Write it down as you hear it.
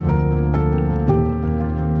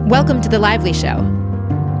Welcome to The Lively Show.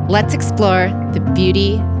 Let's explore the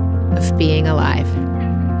beauty of being alive.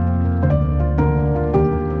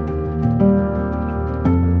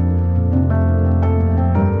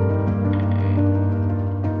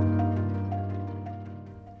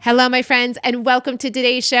 Hello, my friends, and welcome to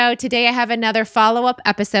today's show. Today, I have another follow-up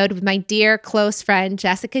episode with my dear close friend,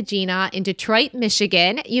 Jessica Genaw in Detroit,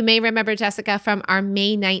 Michigan. You may remember Jessica from our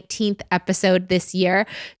May 19th episode this year.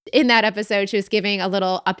 In that episode, she was giving a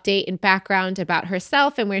little update and background about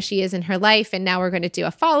herself and where she is in her life. And now we're going to do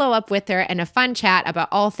a follow-up with her and a fun chat about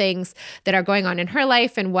all things that are going on in her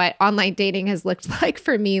life and what online dating has looked like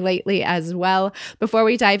for me lately as well. Before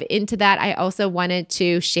we dive into that, I also wanted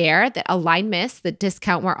to share that Align Miss, the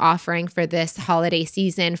discount we're offering for this holiday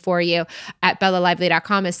season for you at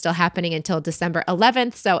bellalively.com, is still happening until December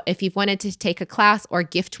 11th. So if you've wanted to take a class or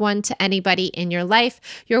gift one to anybody in your life,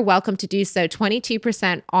 you're welcome to do so.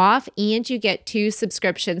 22% off, and you get 2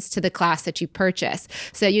 subscriptions to the class that you purchase.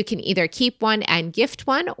 So you can either keep one and gift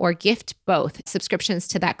one or gift both subscriptions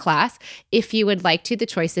to that class. If you would like to, the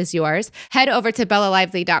choice is yours. Head over to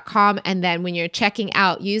bellalively.com, and then when you're checking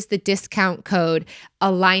out, use the discount code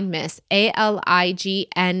ALIGNMAS, ALIGNMAS,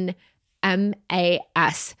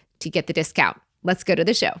 to get the discount. Let's go to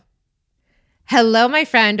the show. Hello, my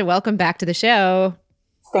friend. Welcome back to the show.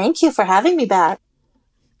 Thank you for having me back.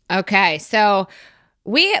 Okay, so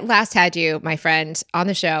we last had you, my friend, on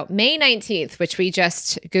the show May 19th, which we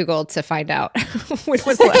just Googled to find out when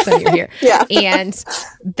was the last time you were here. Yeah. And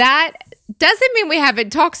that doesn't mean we haven't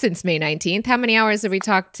talked since May 19th. How many hours have we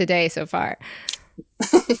talked today so far?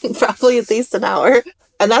 Probably at least an hour.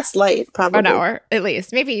 And that's light, probably. An hour, at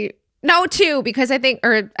least. Maybe, no, 2, because I think,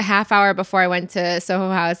 or a half hour before I went to Soho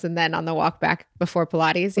House and then on the walk back before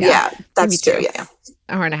Pilates. Yeah, that's true. Yeah.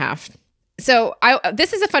 Hour and a half. So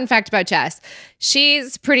this is a fun fact about Jess.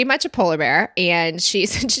 She's pretty much a polar bear, and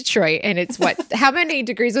she's in Detroit, and it's what? How many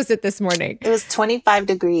degrees was it this morning? It was 25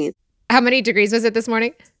 degrees. How many degrees was it this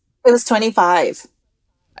morning? It was 25.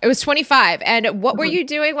 It was 25. And what were you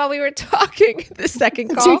doing while we were talking the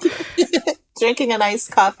second call? Drinking an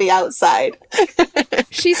iced coffee outside.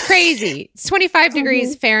 She's crazy. It's 25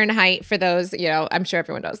 degrees Fahrenheit for those, I'm sure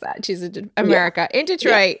everyone knows that. She's in America. In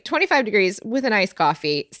Detroit, 25 degrees with an iced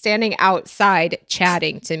coffee, standing outside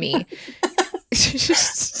chatting to me.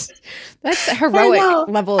 That's heroic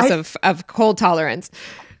levels of cold tolerance.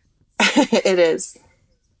 It is.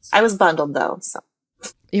 I was bundled though, so.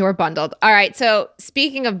 You were bundled. All right. So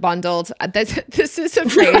speaking of bundled, this is a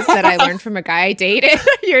phrase that I learned from a guy I dated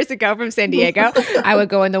years ago from San Diego. I would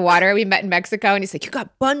go in the water. We met in Mexico, and he's like, "You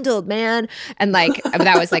got bundled, man." And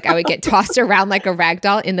that was I would get tossed around like a rag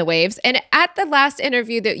doll in the waves. And at the last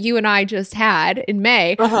interview that you and I just had in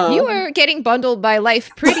May, you were getting bundled by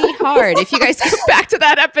life pretty hard. If you guys go back to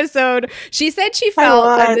that episode, she said she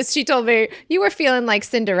felt, she told me, you were feeling like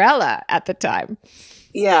Cinderella at the time.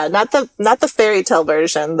 Yeah, not the fairy tale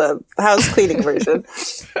version, the house cleaning version.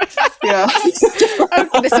 Yeah.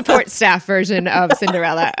 The support staff version of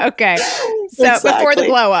Cinderella. Okay. So exactly. Before the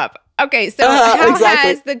glow up. Okay. So how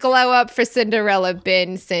has the glow up for Cinderella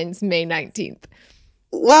been since May 19th?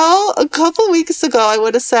 Well, a couple weeks ago, I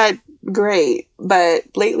would have said great, but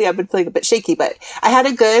lately I've been feeling a bit shaky. But I had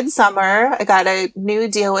a good summer. I got a new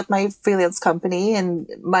deal with my freelance company, and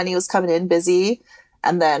money was coming in busy.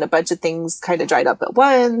 And then a bunch of things kind of dried up at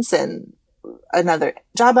once, and another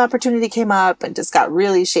job opportunity came up, and just got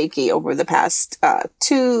really shaky over the past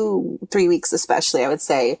 2-3 weeks, especially, I would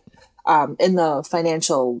say, in the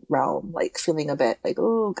financial realm, like feeling a bit like,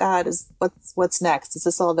 oh God, what's next? Is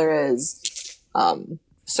this all there is?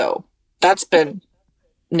 So that's been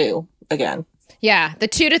new again. Yeah, the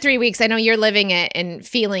 2 to 3 weeks, I know you're living it and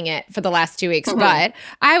feeling it for the last 2 weeks, but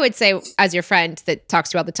I would say, as your friend that talks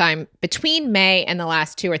to you all the time, between May and the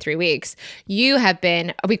last 2 or 3 weeks, you have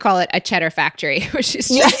been, we call it a cheddar factory, which is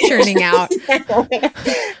just churning out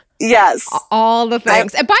yes, all the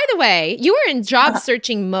things. And by the way, you were in job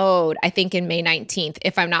searching mode, I think, in May 19th,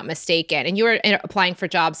 if I'm not mistaken, and you were applying for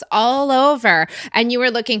jobs all over, and you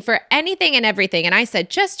were looking for anything and everything. And I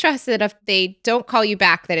said, just trust that if they don't call you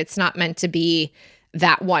back, that it's not meant to be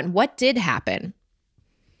that one. What did happen?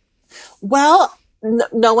 Well,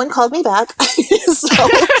 no one called me back. So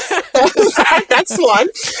that's one.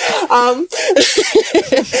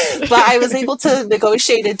 But I was able to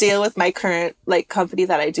negotiate a deal with my current company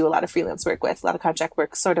that I do a lot of freelance work with, a lot of contract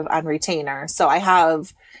work, sort of on retainer. So I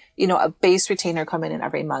have, a base retainer coming in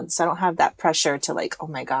every month. So I don't have that pressure to oh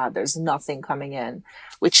my God, there's nothing coming in,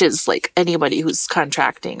 which is anybody who's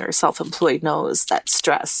contracting or self-employed knows that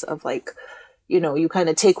stress of you kind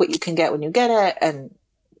of take what you can get when you get it, and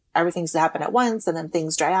everything's to happen at once, and then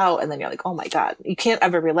things dry out, and then you're like, oh my God, you can't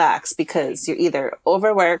ever relax because you're either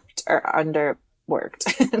overworked or underworked.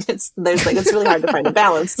 It's really hard to find a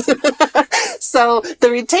balance. So the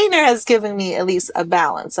retainer has given me at least a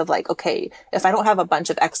balance of like, okay, if I don't have a bunch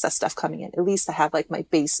of excess stuff coming in, at least I have like my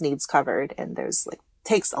base needs covered, and there's like,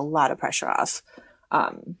 takes a lot of pressure off.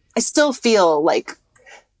 I still feel like,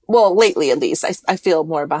 well, lately at least, I feel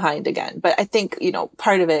more behind again. But I think,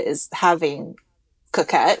 part of it is having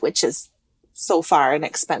Coquette, which is so far an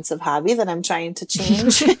expensive hobby that I'm trying to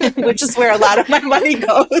change, which is where a lot of my money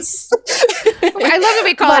goes. I love that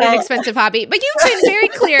we call it an expensive hobby, but you've been very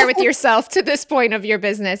clear with yourself to this point of your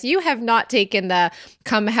business. You have not taken the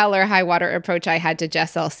come hell or high water approach I had to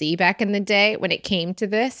Jess LC back in the day when it came to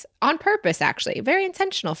this, on purpose, actually. Very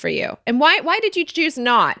intentional for you. And why did you choose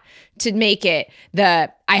not to make it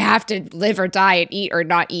the I have to live or die and eat or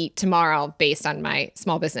not eat tomorrow based on my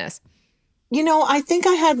small business? I think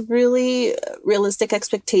I had really realistic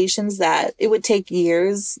expectations that it would take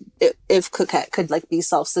years if Coquette could like be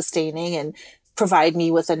self-sustaining and provide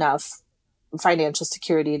me with enough financial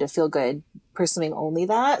security to feel good pursuing only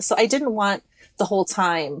that. So I didn't want the whole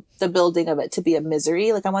time the building of it to be a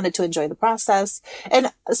misery. Like I wanted to enjoy the process.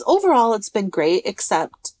 And overall, it's been great,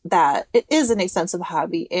 except that it is an expensive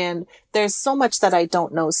hobby and there's so much that I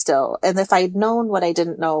don't know still. And if I'd known what I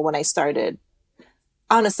didn't know when I started,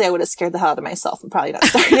 honestly, I would have scared the hell out of myself and probably not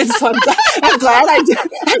started. So I'm glad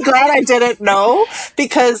I didn't know,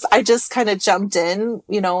 because I just kind of jumped in,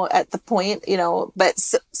 at the point, but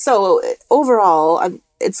so overall,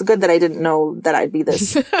 it's good that I didn't know that I'd be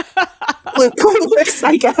this clueless,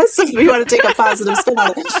 I guess, if we want to take a positive spin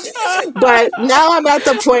on it. But now I'm at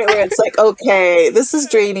the point where it's like, okay, this is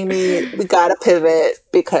draining me. We got to pivot,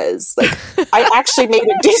 because like I actually made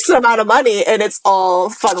a decent amount of money and it's all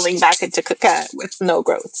funneling back into Coquette with no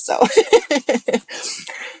growth.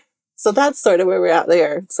 So that's sort of where we're at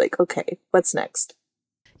there. It's like, okay, what's next?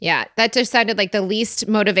 Yeah, that just sounded like the least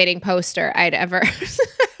motivating poster I'd ever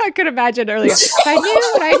I could imagine earlier. If I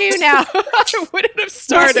knew what I knew now, I wouldn't have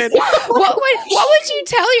started. What would you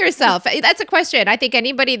tell yourself? That's a question. I think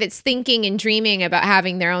anybody that's thinking and dreaming about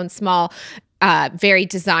having their own small, very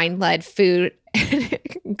design-led food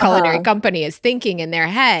culinary company is thinking in their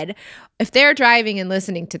head. If they're driving and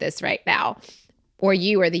listening to this right now, or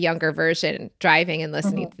you are the younger version driving and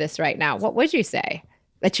listening to this right now, what would you say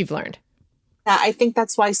that you've learned? Yeah, I think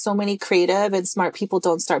that's why so many creative and smart people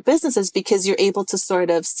don't start businesses, because you're able to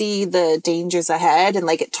sort of see the dangers ahead and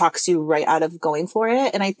like it talks you right out of going for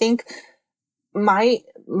it. And I think my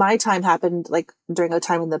time happened like during a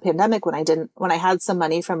time in the pandemic when I had some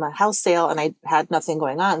money from a house sale and I had nothing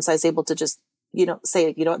going on. So I was able to just,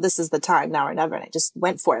 say, this is the time, now or never. And I just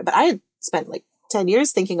went for it. But I had spent like 10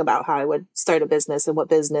 years thinking about how I would start a business and what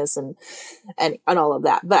business and all of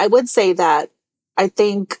that. But I would say that I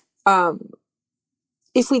think,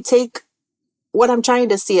 if we take what I'm trying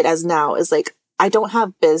to see it as now is like, I don't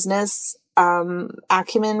have business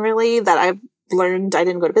acumen really that I've learned. I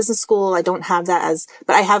didn't go to business school. I don't have that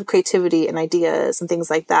but I have creativity and ideas and things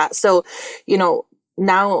like that. So,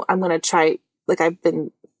 now I'm going to try, like I've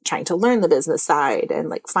been trying to learn the business side and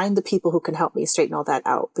like find the people who can help me straighten all that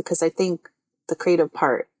out. Because I think the creative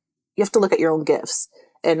part, you have to look at your own gifts.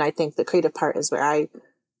 And I think the creative part is where I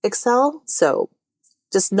excel. So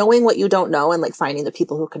just knowing what you don't know and like finding the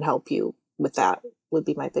people who can help you with that would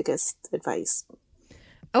be my biggest advice.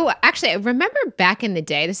 Oh, actually, I remember back in the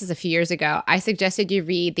day, this is a few years ago, I suggested you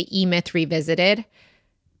read The E-Myth Revisited.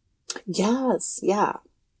 Yes. Yeah.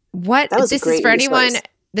 This is for anyone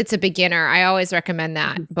that's a beginner. I always recommend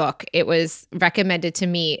that book. It was recommended to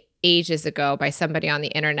me ages ago by somebody on the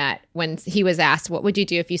internet when he was asked, what would you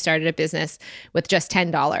do if you started a business with just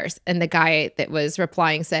 $10? And the guy that was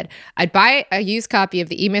replying said, I'd buy a used copy of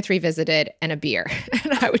the E-Myth Revisited and a beer.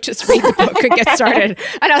 And I would just read the book and get started.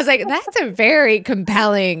 And I was like, that's a very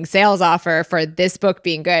compelling sales offer for this book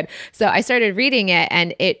being good. So I started reading it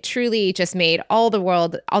and it truly just made all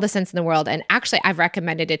the sense in the world. And actually I've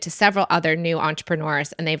recommended it to several other new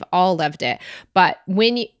entrepreneurs and they've all loved it. But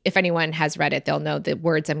if anyone has read it, they'll know the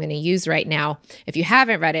words I'm going to use right now. If you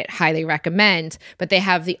haven't read it, highly recommend. But they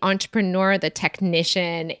have the entrepreneur, the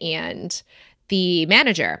technician, and the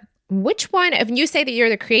manager. Which one, if you say that you're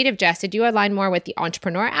the creative, Jess, did you align more with the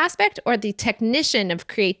entrepreneur aspect or the technician of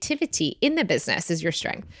creativity in the business is your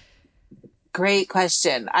strength? Great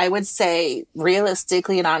question. I would say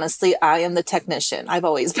realistically and honestly, I am the technician. I've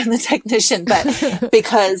always been the technician,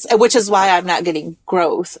 but which is why I'm not getting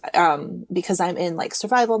growth, because I'm in like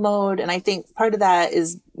survival mode. And I think part of that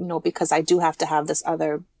is, because I do have to have this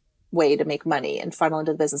other way to make money and funnel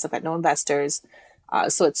into the business. I've got no investors.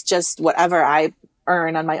 So it's just whatever I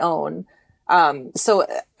earn on my own. So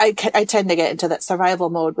I tend to get into that survival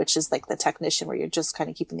mode, which is like the technician where you're just kind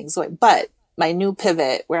of keeping things going. But my new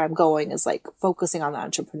pivot where I'm going is like focusing on the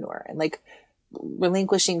entrepreneur and like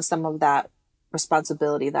relinquishing some of that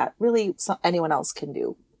responsibility that really anyone else can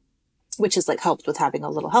do, which is like helped with having a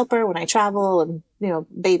little helper when I travel and, you know,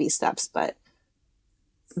 baby steps. But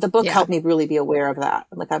the book helped me really be aware of that.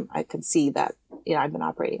 Like I can see that, you know, I've been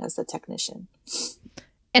operating as a technician.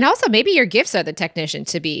 And also maybe your gifts are the technician,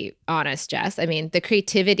 to be honest, Jess. I mean, the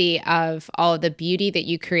creativity of all of the beauty that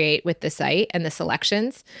you create with the site and the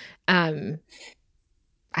selections. I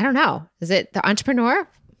don't know. Is it the entrepreneur?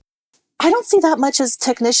 I don't see that much as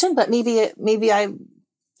technician, but maybe I'm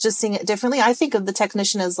just seeing it differently. I think of the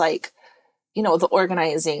technician as like, you know, the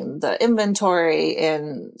organizing the inventory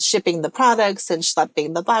and shipping the products and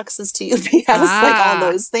schlepping the boxes to UPS, like all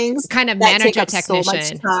those things. Kind of manager technician. So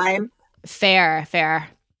much time. Fair.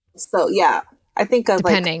 So yeah, I think of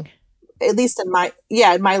depending. Like, at least in my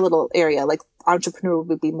little area, like entrepreneur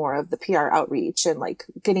would be more of the PR outreach and like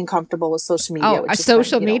getting comfortable with social media. Oh,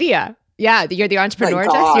 social media. Yeah, you're the entrepreneur,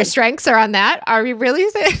 Jess. Your strengths are on that. Are we really? No,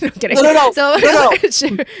 I'm kidding. No. So, this is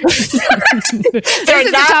the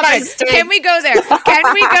topic. Can we go there?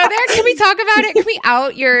 Can we talk about it? Can we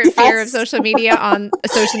out your fear of social media on a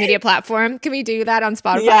social media platform? Can we do that on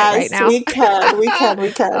Spotify right now? We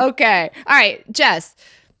can. Okay. All right, Jess.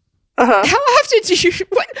 How often do you?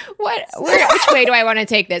 Which way do I want to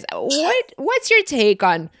take this? What's your take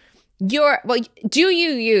on do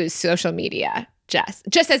you use social media, Jess,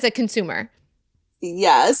 just as a consumer?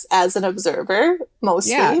 Yes, as an observer,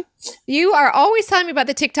 mostly. Yeah. You are always telling me about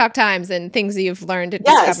the TikTok times and things that you've learned and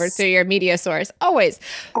discovered through your media source. Always.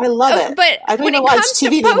 I love it. But I don't when it watch comes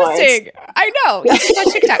TV to posting, I know. You can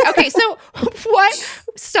watch TikTok. Okay, so what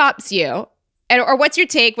stops you? Or what's your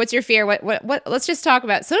take? What's your fear? What let's just talk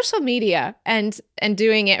about social media and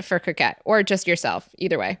doing it for Coquette or just yourself,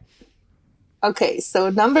 either way. Okay, so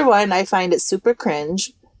number one, I find it super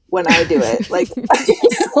cringe when I do it. Like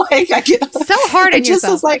I get so hard on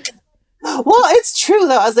yourself. Was like, well, it's true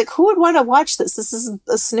though. I was like, who would want to watch this? This is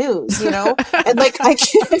a snooze, you know? And like I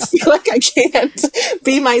feel like I can't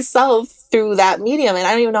be myself through that medium, and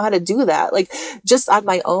I don't even know how to do that. Like just on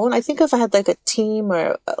my own, I think if I had like a team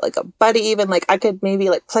or like a buddy, even like I could maybe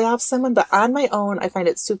like play off someone, but on my own, I find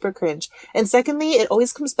it super cringe. And secondly, it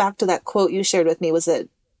always comes back to that quote you shared with me. Was it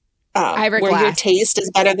where your taste is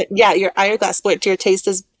better than your hourglass, where your taste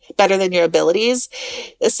is better than your abilities?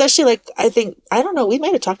 Especially like I don't know, we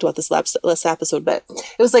might have talked about this last episode, but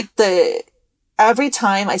it was like every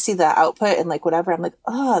time I see the output and like whatever, I'm like,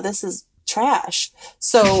 oh, this is trash.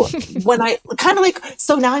 So when I kind of like,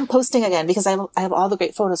 so now I'm posting again because I have all the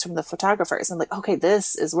great photos from the photographers. I'm like, okay,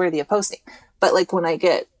 this is worthy of posting. But like when I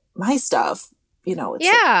get my stuff, you know, it's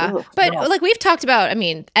like we've talked about, I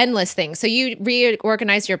mean, endless things. So you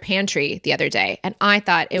reorganized your pantry the other day, and I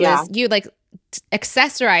thought it was you like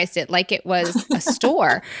accessorized it like it was a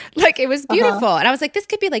store. Like it was beautiful. And I was like, this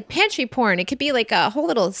could be like pantry porn. It could be like a whole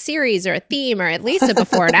little series or a theme or at least a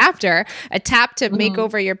before and after, a tap to make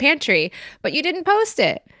over your pantry. But you didn't post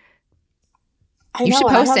it. You should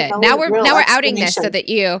post it. Now we're outing this so that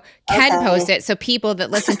you can post it, so people that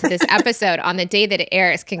listen to this episode on the day that it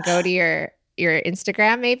airs can go to your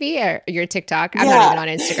Instagram maybe or your TikTok. I'm not even on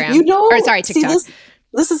Instagram. TikTok.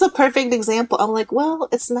 This is a perfect example. I'm like, well,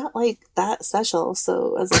 it's not like that special.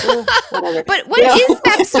 So I was like, whatever. But what is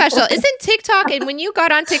that special? Isn't TikTok, and when you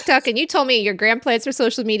got on TikTok and you told me your grand plans for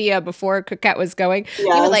social media before Coquette was going, you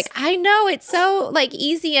were like, I know it's so like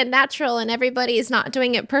easy and natural and everybody is not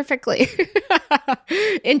doing it perfectly.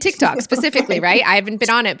 In TikTok specifically, right? I haven't been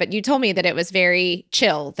on it, but you told me that it was very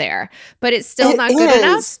chill there, but it's still not good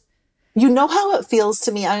enough. You know how it feels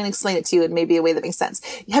to me? I'm going to explain it to you in maybe a way that makes sense.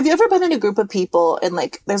 Have you ever been in a group of people and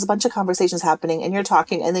like there's a bunch of conversations happening and you're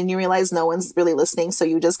talking and then you realize no one's really listening, so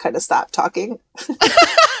you just kind of stop talking?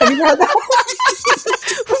 Have you heard that?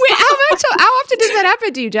 Wait, how often does that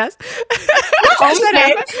happen to you, Jess? Not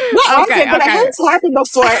often, but I heard it's happened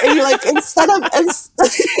before. And you're like, instead of it's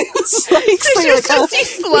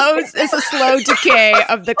a slow decay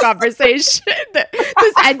of the conversation.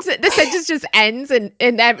 The sentence just ends and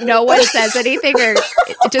no one says anything or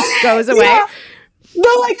it just goes away. Yeah. No,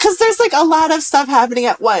 like, because there's like a lot of stuff happening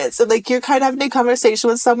at once, and like you're kind of having a conversation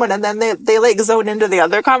with someone, and then they like zone into the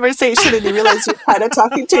other conversation, and you realize you're kind of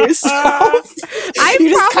talking to yourself.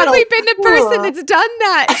 I've probably been the person that's done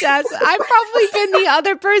that, Jess. I've probably been the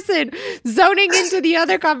other person zoning into the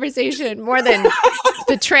other conversation more than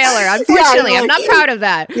the trailer. Unfortunately, I'm not proud of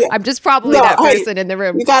that. Yeah. I'm just probably that person in the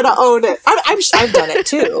room. You gotta own it. I've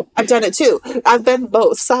done it too. I've been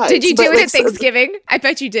both sides. Did you do it at Thanksgiving? I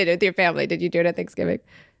bet you did with your family. Did you do it at Thanksgiving?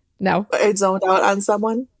 No. I zoned out on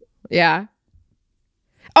someone. Yeah.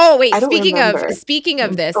 Oh wait, remember. speaking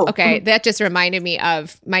of this, okay, that just reminded me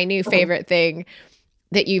of my new favorite thing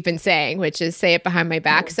that you've been saying, which is say it behind my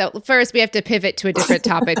back. So first we have to pivot to a different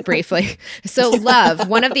topic briefly. So love,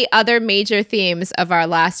 one of the other major themes of our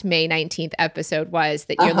last May 19th episode was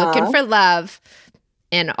that you're looking for love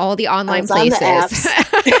in all the online places.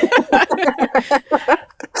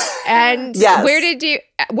 And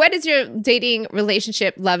what is your dating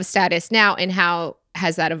relationship love status now, and how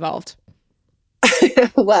has that evolved?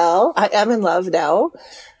 Well, I am in love now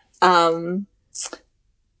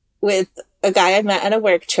with a guy I met on a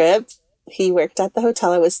work trip. He worked at the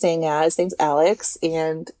hotel I was staying at. His name's Alex.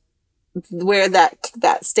 And where that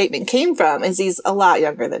statement came from is he's a lot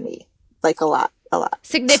younger than me. Like a lot.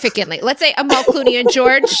 Significantly. Let's say Amal Clooney and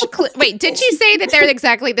George. Wait, did you say that they're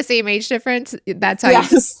exactly the same age difference? That's how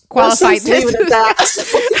you qualified this.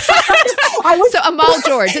 So Amal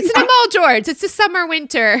George. It's an Amal George. It's a summer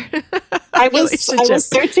winter. I was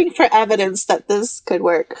searching for evidence that this could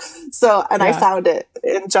work. So, and I found it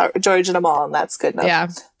in George and Amal, and that's good enough. Yeah.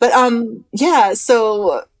 But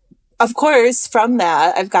so of course, from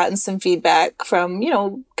that, I've gotten some feedback from,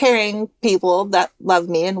 caring people that love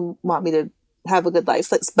me and want me to have a good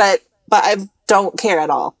life. But I don't care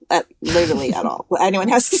at all, literally at all, what anyone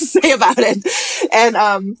has to say about it. And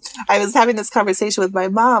I was having this conversation with my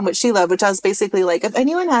mom, which she loved, which I was basically like, if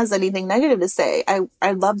anyone has anything negative to say,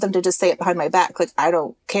 I love them to just say it behind my back. Like, I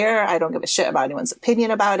don't care. I don't give a shit about anyone's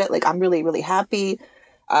opinion about it. Like, I'm really, really happy.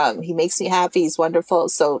 He makes me happy. He's wonderful.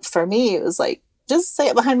 So for me, it was like, just say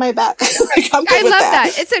it behind my back. Like, I love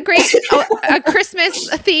that. It's a great a Christmas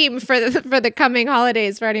theme for the coming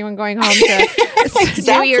holidays for anyone going home to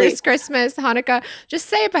New Year's, Christmas, Hanukkah. Just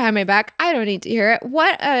say it behind my back. I don't need to hear it.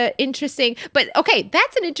 What interesting. But okay,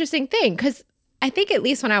 that's an interesting thing, because I think at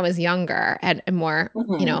least when I was younger and more,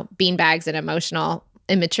 beanbags and emotional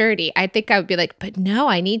immaturity, I think I would be like, but no,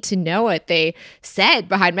 I need to know what they said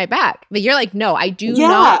behind my back. But you're like, no, I do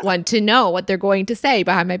not want to know what they're going to say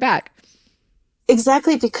behind my back.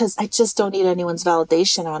 Exactly, because I just don't need anyone's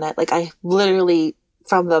validation on it. Like, I literally,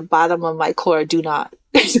 from the bottom of my core, do not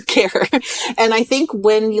care. And I think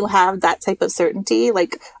when you have that type of certainty,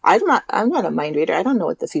 like, I'm not a mind reader. I don't know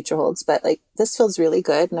what the future holds, but like, this feels really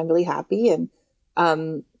good and I'm really happy. And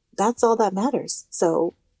that's all that matters.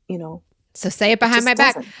 So, So say it behind my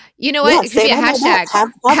back. You know what? It could be a hashtag.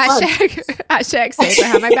 Hashtag say it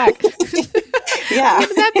behind my back. Yeah.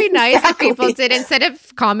 Wouldn't that be nice if people did, instead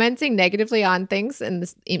of commenting negatively on things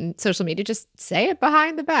in social media, just say it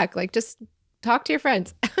behind the back? Like, just talk to your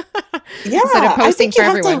friends. Instead of posting for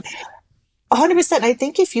everyone. 100%. I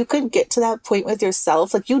think if you could get to that point with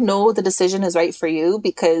yourself, like, the decision is right for you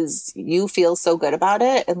because you feel so good about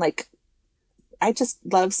it. And like, I just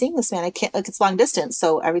love seeing this man. I can't, like, it's long distance.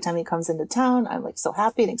 So every time he comes into town, I'm like so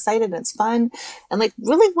happy and excited and it's fun. And like,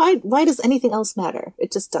 really, why does anything else matter?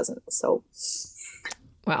 It just doesn't. So.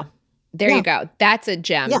 Well, there you go. That's a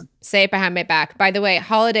gem. Yeah. Say it behind my back. By the way,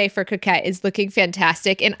 holiday for Coquette is looking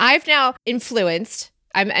fantastic. And I've now influenced,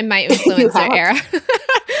 I'm in my influencer era.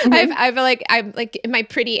 I'm like in my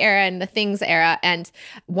pretty era and the things era. And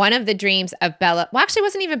one of the dreams of actually it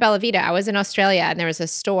wasn't even Bella Vita. I was in Australia and there was a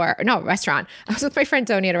restaurant. I was with my friend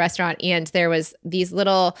Tony at a restaurant and there was these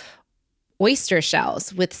little oyster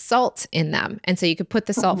shells with salt in them. And so you could put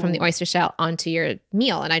the salt from the oyster shell onto your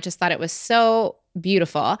meal. And I just thought it was so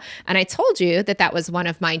beautiful. And I told you that was one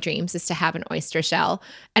of my dreams, is to have an oyster shell.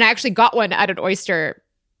 And I actually got one at an oyster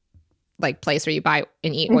like place where you buy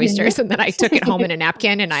and eat oysters. And then I took it home in a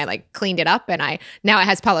napkin and I like cleaned it up and now it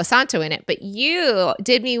has Palo Santo in it. But you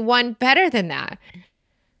did me one better than that.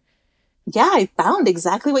 Yeah, I found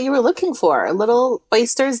exactly what you were looking for. Little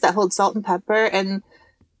oysters that hold salt and pepper. And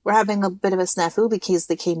we're having a bit of a snafu because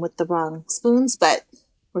they came with the wrong spoons, but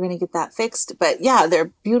we're going to get that fixed. But yeah,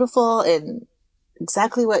 they're beautiful and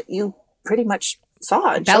exactly what you pretty much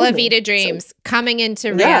saw. Bella Vita dreams coming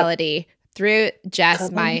into reality through Jess,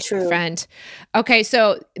 my friend. Okay,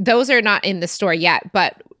 so those are not in the store yet,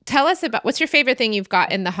 but tell us about, what's your favorite thing you've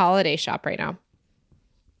got in the holiday shop right now?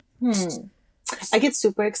 I get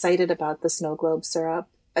super excited about the snow globe syrup.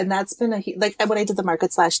 And that's been like when I did the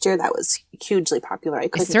markets last year, that was hugely popular.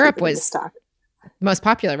 The syrup was stock. Most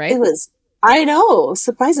popular, right? It was. I know,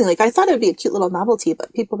 surprisingly. Like, I thought it would be a cute little novelty,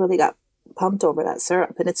 but people really got pumped over that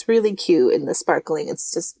syrup. And it's really cute and the sparkling.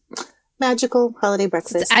 It's just magical holiday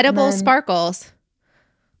breakfast. It's edible sparkles.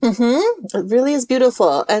 It really is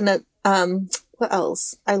beautiful. And What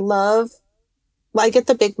else? I get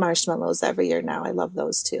the big marshmallows every year now. I love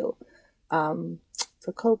those too.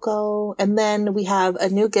 For Coco. And then we have a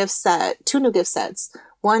new gift set, two new gift sets.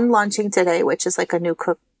 One launching today, which is like a new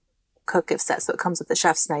cook gift set. So it comes with the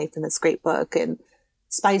chef's knife and this great book and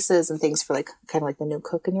spices and things for like kind of like the new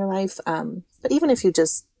cook in your life. But even if you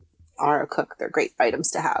just are a cook, they're great items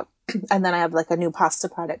to have. And then I have like a new pasta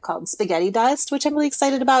product called Spaghetti Dust, which I'm really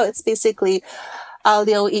excited about. It's basically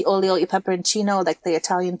aglio e olio e peperoncino, like the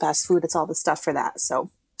Italian fast food. It's all the stuff for that. So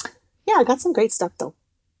yeah, I got some great stuff though.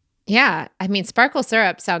 Yeah. I mean, sparkle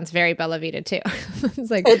syrup sounds very Bella Vita too.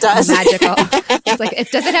 It's like It does. magical. It's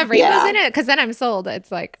like, does it have rainbows in it? Because then I'm sold.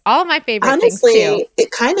 It's like all my favorite things too.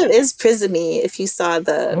 It kind of is prismy if you saw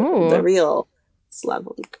the reel. It's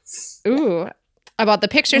lovely. Ooh. About the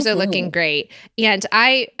pictures are looking great. And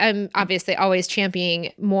I am obviously always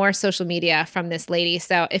championing more social media from this lady.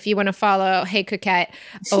 So if you want to follow Hey Coquette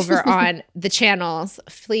over on the channels,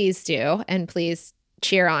 please do. And please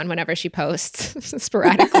cheer on whenever she posts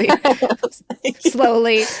sporadically,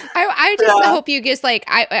 slowly. I just hope you just like,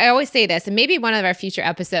 I always say this, and maybe one of our future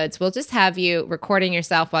episodes, we'll just have you recording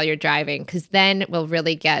yourself while you're driving, because then we'll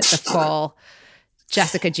really get the full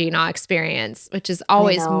Jessica Genaw experience, which is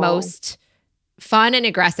always most fun and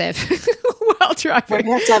aggressive while driving. We're going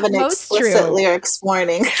to have to have an explicit lyrics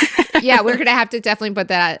warning. Yeah, we're going to have to definitely put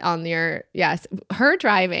that on your, yes. Her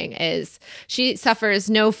driving is, she suffers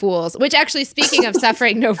no fools, which actually, speaking of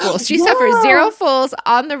suffering no fools, she suffers zero fools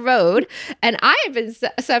on the road. And I have been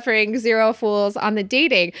suffering zero fools on the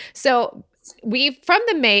dating. So from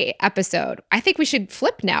the May episode, I think we should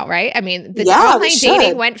flip now, right? I mean, the online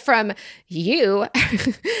dating went from you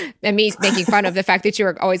and me making fun of the fact that you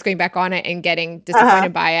were always going back on it and getting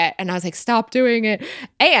disappointed by it. And I was like, stop doing it.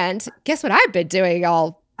 And guess what I've been doing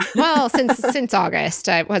since August.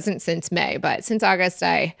 It wasn't since May, but since August,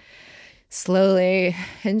 I slowly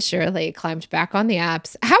and surely climbed back on the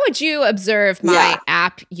apps. How would you observe my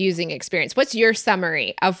app using experience? What's your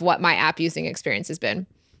summary of what my app using experience has been?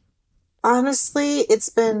 Honestly, it's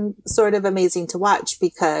been sort of amazing to watch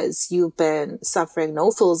because you've been suffering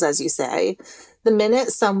no fools, as you say. The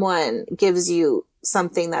minute someone gives you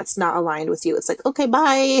something that's not aligned with you, it's like, okay,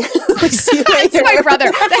 bye. That's my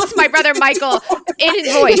brother. That's my brother, Michael, in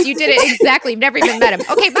his voice. You did it exactly. You've never even met him.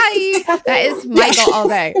 Okay, bye. That is Michael all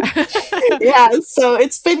day. Yeah. So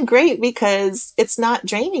it's been great because it's not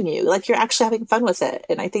draining you. Like, you're actually having fun with it.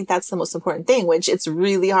 And I think that's the most important thing, which it's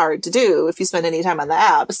really hard to do if you spend any time on the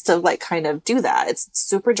apps, to like kind of do that. It's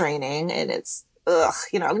super draining, and it's,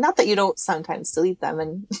 not that you don't sometimes delete them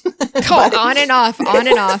and on and off.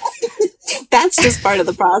 That's just part of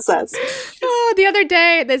the process. Oh, the other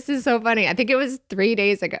day, this is so funny. I think it was 3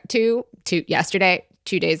 days ago, yesterday,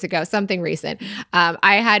 2 days ago, something recent.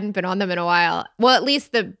 I hadn't been on them in a while. Well, at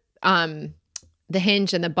least the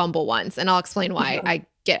Hinge and the Bumble ones, and I'll explain why I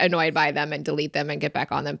get annoyed by them and delete them and get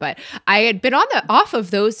back on them. But I had been off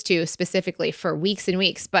of those two specifically for weeks and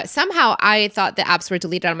weeks, but somehow I thought the apps were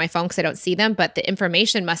deleted on my phone because I don't see them, but the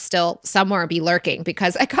information must still somewhere be lurking,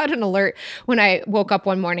 because I got an alert when I woke up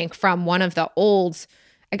one morning from one of the old,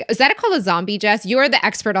 is that called a zombie, Jess? You're the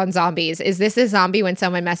expert on zombies. Is this a zombie when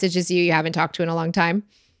someone messages you haven't talked to in a long time?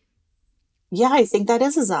 Yeah, I think that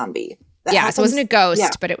is a zombie. So it wasn't a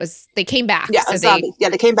ghost, but they came back. Yeah, so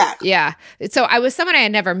they came back. Yeah. So I was someone I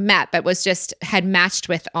had never met, but had matched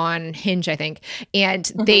with on Hinge, I think.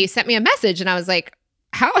 And they sent me a message, and I was like,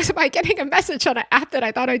 how am I getting a message on an app that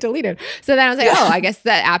I thought I deleted? So then I was like, I guess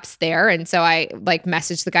the app's there. And so I like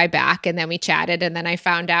messaged the guy back, and then we chatted, and then I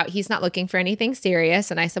found out he's not looking for anything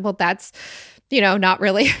serious. And I said, well, that's, not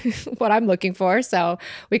really what I'm looking for. So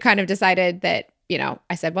we kind of decided that,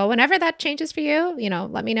 I said, well, whenever that changes for you,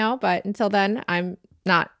 let me know. But until then, I'm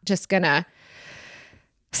not just going to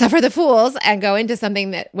suffer the fools and go into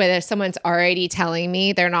something that whether someone's already telling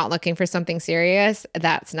me they're not looking for something serious.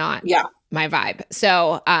 That's not my vibe.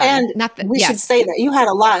 So, we should say that you had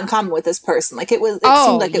a lot in common with this person. Like it seemed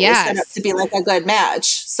like it was set up to be like a good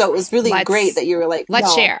match. So it was really great that you were like,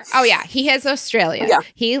 let's share. Oh yeah. He has Australia. Yeah.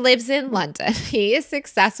 He lives in London. He is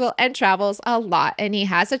successful and travels a lot. And he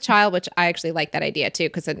has a child, which I actually like that idea too,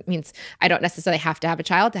 because it means I don't necessarily have to have a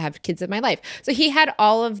child to have kids in my life. So he had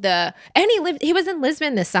all of he was in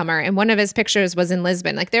Lisbon this summer, and one of his pictures was in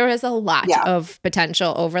Lisbon. Like there was a lot of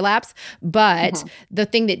potential overlaps, but the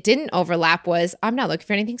thing that didn't overlap was, I'm not looking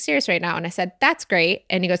for anything serious right now. And I said, that's great.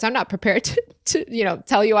 And he goes, I'm not prepared to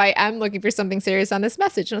tell you I am looking for something serious on this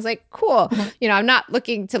message. And I was like, cool. I'm not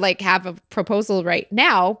looking to like have a proposal right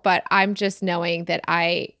now, but I'm just knowing that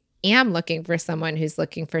I am looking for someone who's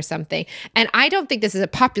looking for something. And I don't think this is a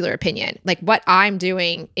popular opinion. Like what I'm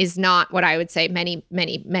doing is not what I would say many,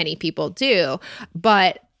 many, many people do.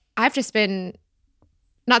 But I've just been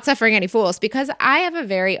not suffering any fools because I have a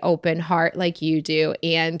very open heart like you do.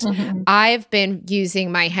 And I've been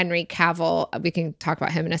using my Henry Cavill, we can talk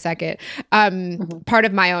about him in a second, part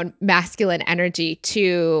of my own masculine energy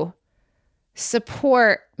to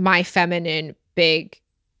support my feminine, big,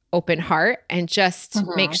 open heart and just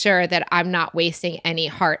make sure that I'm not wasting any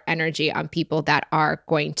heart energy on people that are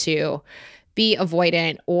going to be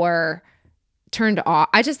avoidant or turned off.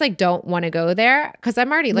 I just like don't want to go there because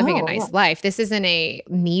I'm already living a nice life. This isn't a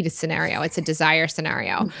need scenario. It's a desire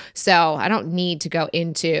scenario. So I don't need to go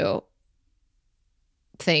into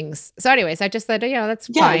things. So anyways, I just said, that's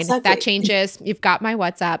fine. Exactly. That changes. You've got my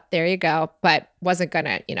WhatsApp. There you go. But wasn't going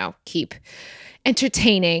to, keep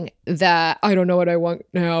entertaining the, I don't know what I want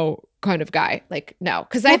now kind of guy. Like, no,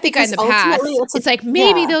 because I think in the past, it's like,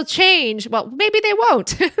 maybe they'll change. Well, maybe they won't.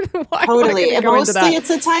 Totally. And mostly it's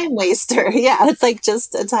a time waster. Yeah. It's like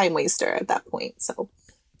just a time waster at that point. So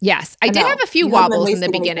yes, I did have a few wobbles in the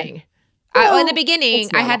beginning. In the beginning,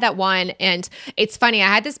 I had that one. And it's funny. I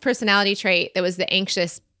had this personality trait that was the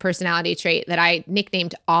anxious personality trait that I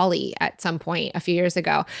nicknamed Ollie at some point a few years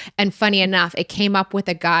ago. And funny enough, it came up with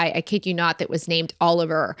a guy, I kid you not, that was named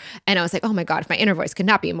Oliver. And I was like, oh my God, if my inner voice could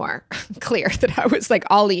not be more clear that I was like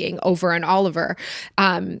Ollieing over an Oliver.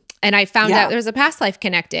 And I found out there was a past life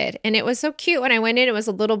connected. And it was so cute. When I went in, it was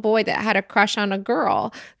a little boy that had a crush on a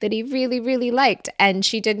girl that he really, really liked. And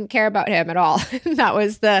she didn't care about him at all. that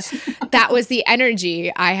was the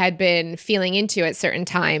energy I had been feeling into at certain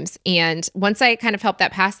times. And once I kind of helped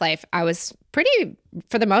that past life, I was pretty,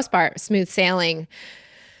 for the most part, smooth sailing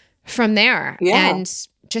from there. And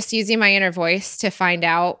just using my inner voice to find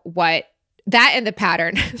out what that and the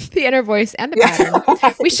pattern, the inner voice and the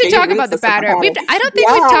pattern. We should talk about the pattern. I don't think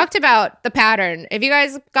we've talked about the pattern. Have you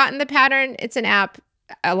guys gotten the pattern? It's an app.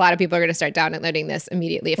 A lot of people are going to start downloading this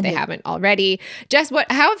immediately if they haven't already. Jess,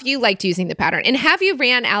 how have you liked using the pattern? And have you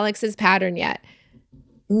ran Alex's pattern yet?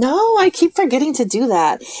 No, I keep forgetting to do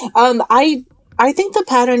that. I think the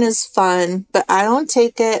pattern is fun, but I don't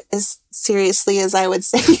take it as seriously as I would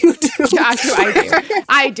say you do.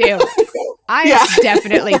 I do.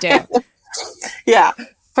 Definitely do. Yeah.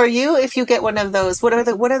 For you, if you get one of those, what are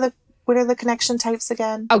the connection types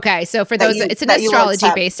again? Okay, so for those, it's an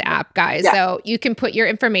astrology-based app, guys. Yeah. So you can put your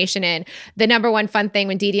information in. The number one fun thing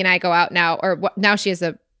when Dee Dee and I go out now, now she's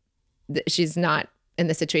not in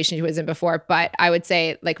the situation she was in before, but I would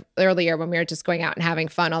say like earlier when we were just going out and having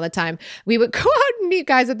fun all the time, we would go out and meet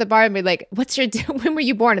guys at the bar and be like, when were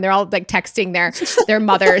you born? And they're all like texting their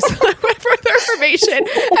mothers for their information.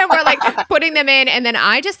 And we're like putting them in. And then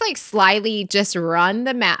I just like slyly just run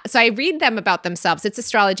the math. So I read them about themselves. It's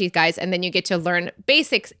astrology, guys. And then you get to learn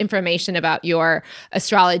basic information about your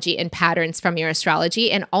astrology and patterns from your astrology.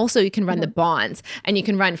 And also you can run the bonds, and you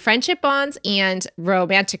can run friendship bonds and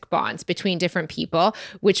romantic bonds between different people,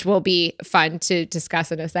 which will be fun to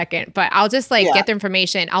discuss in a second. But I'll just get their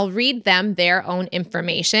information. I'll read them their own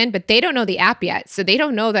information, but they don't know the app yet. So they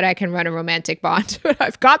don't know that I can run a romantic bond, but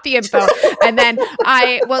I've got the info. And then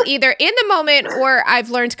I will either in the moment, or I've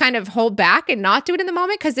learned to kind of hold back and not do it in the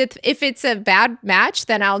moment. Because if it's a bad match,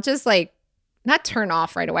 then I'll just not turn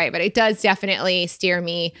off right away, but it does definitely steer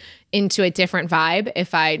me into a different vibe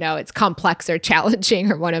if I know it's complex or challenging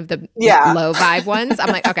or one of the low vibe ones. I'm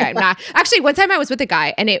like, okay, I'm not. Actually, one time I was with a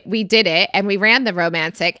guy and we did it and we ran the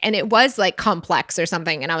romantic and it was like complex or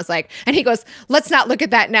something. And I was like, and he goes, let's not look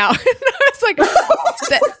at that now. And I was like,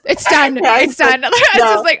 it's done. It's done. I was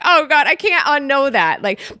just like, oh God, I can't unknow that.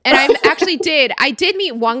 And I did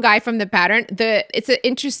meet one guy from the pattern. It's an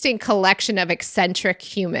interesting collection of eccentric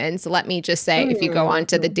humans. Let me just say, if you go on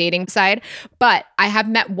to the dating side, but I have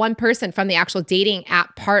met one person from the actual dating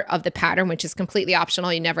app part of the pattern, which is completely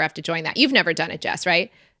optional. You never have to join that. You've never done it, Jess,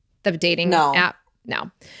 right? The dating app?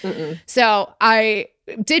 No. Mm-mm. So I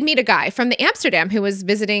did meet a guy from the Amsterdam who was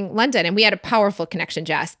visiting London, and we had a powerful connection,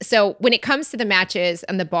 Jess. So when it comes to the matches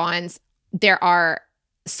and the bonds,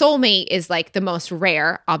 soulmate is like the most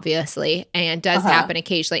rare, obviously, and does happen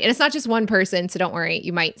occasionally. And it's not just one person, so don't worry.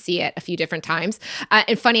 You might see it a few different times.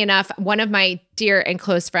 And funny enough, one of my dear and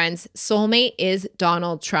close friends' soulmate is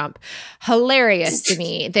Donald Trump. Hilarious to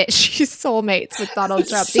me that she's soulmates with Donald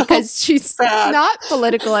Trump because she's not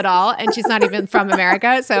political at all, and she's not even from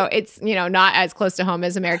America. So it's, not as close to home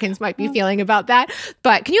as Americans might be feeling about that.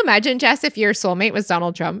 But can you imagine, Jess, if your soulmate was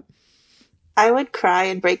Donald Trump? I would cry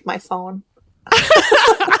and break my phone.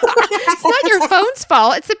 It's not your phone's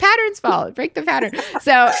fault. It's the pattern's fault. Break the pattern.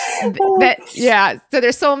 So So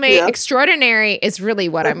there's soulmate extraordinary is really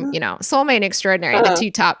what I'm, soulmate and extraordinary, the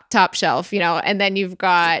two top shelf, and then you've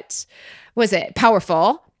got, was it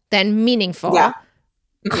powerful, then meaningful,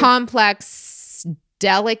 complex,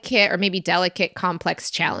 delicate, or maybe delicate, complex,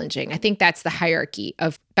 challenging. I think that's the hierarchy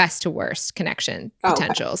of best to worst connection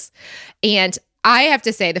potentials. And I have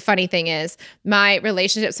to say, the funny thing is, my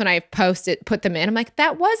relationships, when I put them in, I'm like,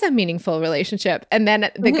 that was a meaningful relationship. And then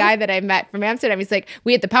the guy that I met from Amsterdam, he's like,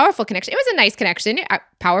 we had the powerful connection. It was a nice connection.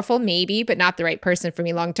 Powerful, maybe, but not the right person for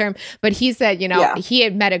me long term. But he said, he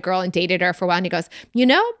had met a girl and dated her for a while. And he goes, we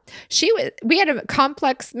had a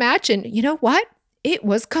complex match. And you know what? It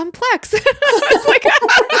was complex. Like, so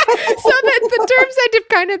that the terms end up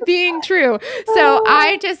kind of being true. So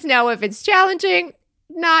I just know if it's challenging,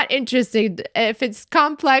 not interested. If it's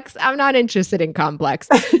complex, I'm not interested in complex.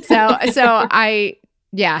 So I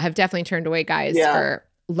have definitely turned away guys for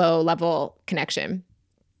low level connection.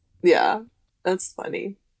 Yeah, that's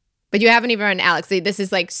funny. But you haven't even run Alex. This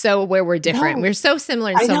is like so where we're different. No, we're so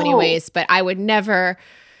similar in so many ways, but I would never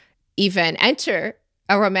even enter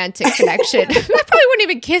a romantic connection. I probably wouldn't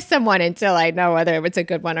even kiss someone until I know whether it's a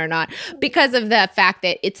good one or not, because of the fact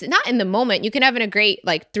that it's not in the moment. You can have a great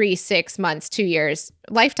 3, 6 months, 2 years,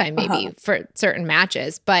 lifetime maybe for certain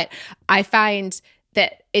matches. But I find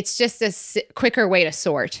that it's just a quicker way to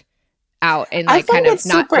sort out and kind of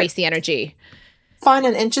not waste the energy. Fun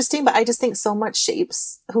and interesting, but I just think so much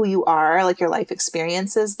shapes who you are, like your life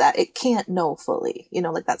experiences, that it can't know fully.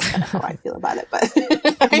 That's kind of how I feel about it. But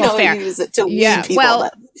I know fair. You use it to weed people.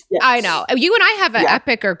 Well, I know you and I have an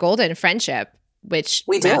epic or golden friendship, which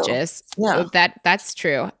we matches. Yeah. So that's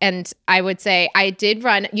true. And I would say I did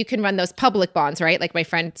run. You can run those public bonds, right? Like my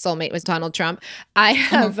friend soulmate was Donald Trump. I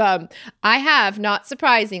have not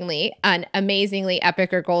surprisingly an amazingly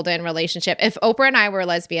epic or golden relationship. If Oprah and I were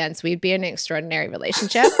lesbians, we'd be in an extraordinary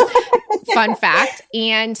relationship. Fun fact.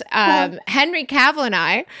 And Henry Cavill and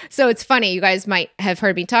I. So it's funny. You guys might have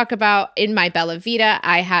heard me talk about in my Bella Vita.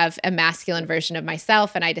 I have a masculine version of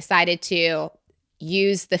myself, and I decided to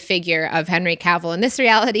use the figure of Henry Cavill in this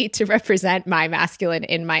reality to represent my masculine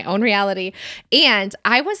in my own reality. And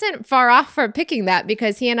I wasn't far off from picking that,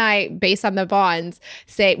 because he and I, based on the bonds,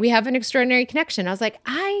 say we have an extraordinary connection. I was like,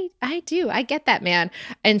 I do. I get that, man.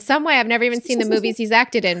 In some way, I've never even seen the movies he's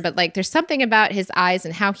acted in, but there's something about his eyes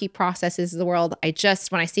and how he processes the world.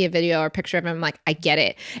 When I see a video or a picture of him, I'm like, I get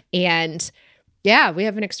it. And we have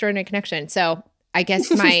an extraordinary connection. So I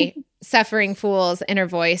guess my suffering fool's inner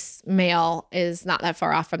voice male is not that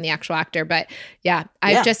far off from the actual actor. But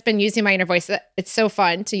I've just been using my inner voice. It's so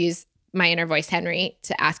fun to use my inner voice, Henry,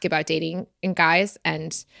 to ask about dating and guys,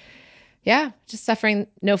 and just suffering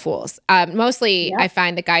no fools. Mostly I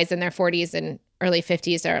find the guys in their 40s and early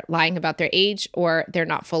 50s are lying about their age, or they're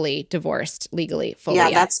not fully divorced legally fully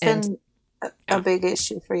yet. That's been a big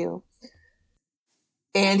issue for you.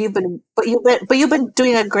 And you've been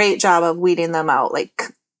doing a great job of weeding them out.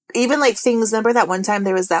 Even things, remember that one time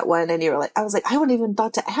there was that one and you were like, I was like, I wouldn't even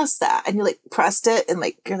thought to ask that. And you pressed it and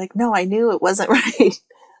you're like, no, I knew it wasn't right.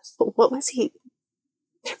 But what was he?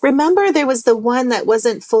 Remember there was the one that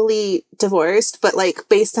wasn't fully divorced, but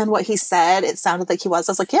based on what he said, it sounded like he was.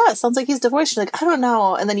 I was like, yeah, it sounds like he's divorced. You're like, I don't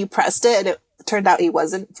know. And then you pressed it and it turned out he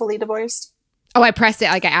wasn't fully divorced. Oh, I pressed it.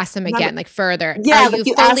 I asked him again, further. Yeah, are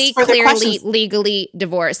you fully, clearly, legally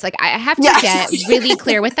divorced? I have to get really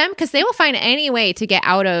clear with them, because they will find any way to get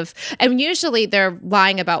out of. And usually they're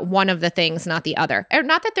lying about one of the things, not the other. Or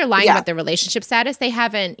not that they're lying about their relationship status. They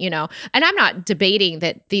haven't, and I'm not debating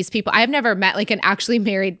that these people. I've never met an actually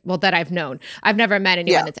married. Well, that I've known. I've never met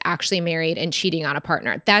anyone that's actually married and cheating on a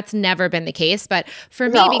partner. That's never been the case. But for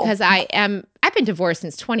me, because I've been divorced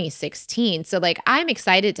since 2016. So I'm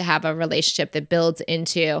excited to have a relationship that builds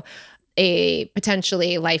into a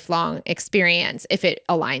potentially lifelong experience if it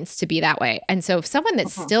aligns to be that way. And so if someone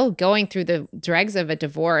that's still going through the dregs of a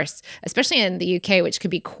divorce, especially in the UK, which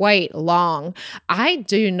could be quite long, I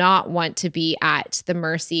do not want to be at the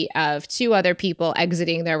mercy of two other people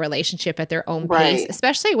exiting their relationship at their own pace,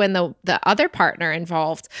 especially when the other partner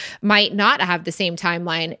involved might not have the same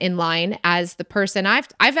timeline in line as the person I've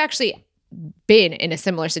actually been in a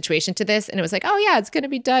similar situation to this, and it was like, oh yeah, it's going to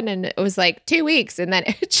be done, and it was 2 weeks, and then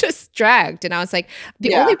it just dragged, and I was like,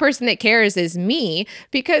 the only person that cares is me,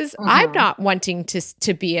 because I'm not wanting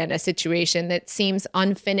to be in a situation that seems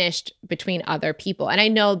unfinished between other people. And I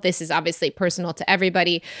know this is obviously personal to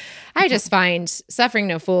everybody. I just find suffering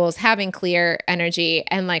no fools, having clear energy,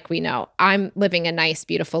 and we know, I'm living a nice,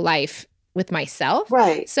 beautiful life with myself.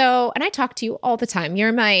 Right. So, and I talk to you all the time.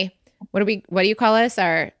 You're my, what do you call us?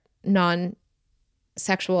 Our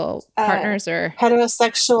sexual Uh, partners or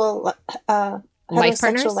heterosexual, life heterosexual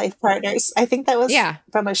partners? life partners. I think that was Yeah.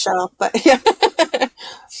 from a show, but yeah.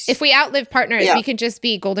 If we outlive partners, Yeah, we can just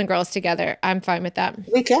be Golden Girls together. I'm fine with that.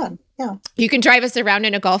 we can. Yeah. You can drive us around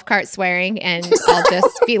in a golf cart swearing, and I'll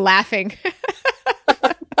just be laughing.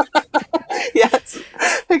 Yes.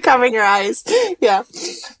 Covering your eyes. Yeah.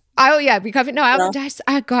 Oh yeah, no,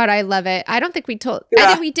 Yeah. God, I love it. I don't think we told. I Yeah.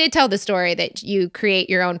 think we did tell the story that you create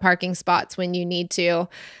your own parking spots when you need to.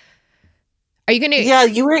 Are you gonna? Yeah,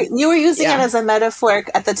 you were using it Yeah. as a metaphor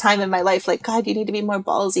at the time in my life. Like, God, you need to be more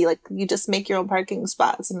ballsy. Like, you just make your own parking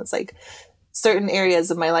spots, and it's like certain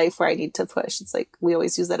areas of my life where I need to push. It's like we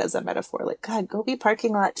always use that as a metaphor. Like, God, go be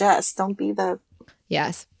parking lot Jess. Don't be the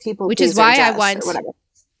Yes. people Which is pleaser why I Jess or want. whatever.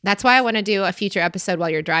 That's why I want to do a future episode while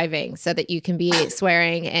you're driving so that you can be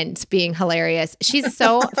swearing and being hilarious. She's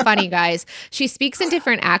so funny, guys. She speaks in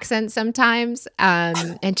different accents sometimes.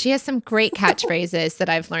 And she has some great catchphrases that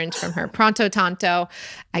I've learned from her. Pronto tanto.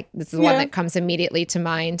 This is the one Yeah. that comes immediately to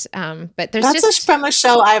mind. But there's That's just, from a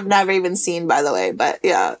show I've never even seen, by the way. But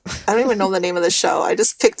yeah, I don't even know the name of the show. I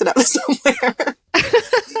just picked it up somewhere.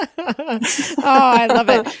 oh, I love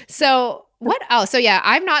it. So what else? So yeah,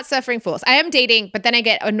 I'm not suffering fools. I am dating, but then I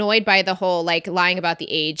get annoyed by the whole like lying about the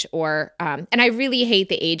age or, and I really hate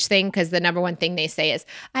the age thing because the number one thing they say is,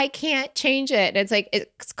 I can't change it. It's like,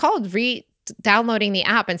 it's called downloading the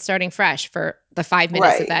app and starting fresh for the 5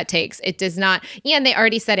 minutes Right. that takes. It does not, yeah, and they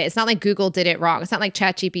already said it. It's not like Google did it wrong. It's not like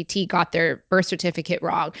ChatGPT got their birth certificate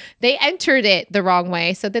wrong. They entered it the wrong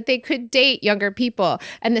way so that they could date younger people.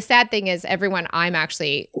 And the sad thing is everyone I'm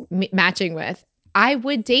actually matching with, I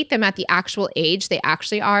would date them at the actual age they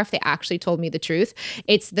actually are if they actually told me the truth.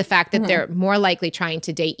 It's the fact that they're more likely trying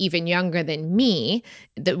to date even younger than me,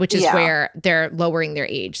 which is where they're lowering their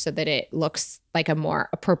age so that it looks like a more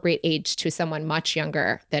appropriate age to someone much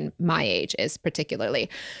younger than my age is particularly.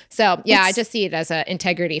 So yeah, I just see it as an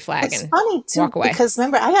integrity flag It's and funny too walk away. because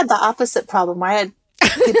remember I had the opposite problem where I had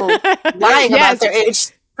people lying Yes. about their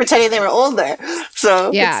age, pretending they were older.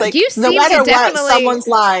 So Yeah. it's like You no seem matter to what, definitely- someone's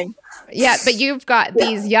lying. Yeah, but you've got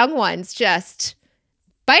these young ones just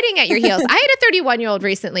biting at your heels. I had a 31-year-old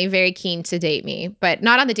recently very keen to date me, but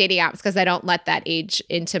not on the dating apps because I don't let that age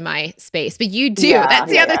into my space. But you do. Yeah, That's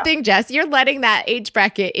the yeah, other yeah. thing, Jess. You're letting that age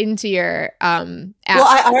bracket into your app. Well,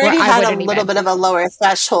 I already where had a wouldn't little even. bit of a lower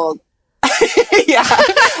threshold. Yeah,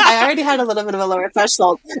 I already had a little bit of a lower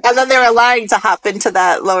threshold, and then they were lying to hop into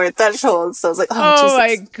that lower threshold. So I was like, oh, Oh my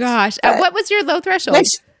Jesus. gosh. But- What was your low threshold?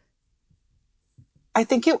 Which I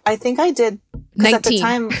think I did because at the 19.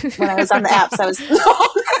 time when I was on the apps, I was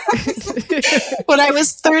when I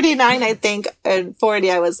was 39, I think, and 40,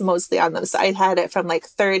 I was mostly on them. So I had it from like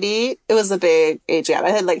 30. It was a big age gap.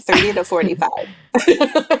 I had like 30 to 45.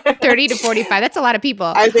 30 to 45. That's a lot of people.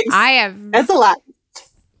 I think I have. that's a lot.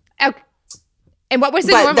 Okay. And what was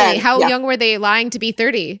it But normally? then, How yeah. young were they lying to be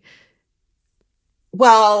 30?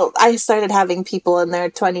 Well, I started having people in their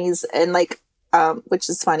 20s and like, which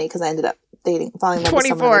is funny because I ended up falling in love with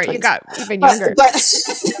someone 24. in their You 20s. got even younger.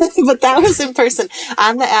 But that was in person.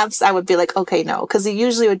 On the apps, I would be like, okay, no, because it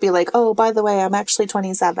usually would be like, oh, by the way, I'm actually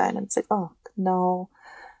 27, and it's like, oh, no,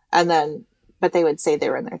 and then, but they would say they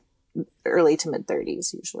were in their early to mid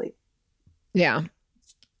 30s usually. Yeah.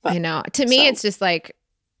 But- I know. To me, so- it's just like,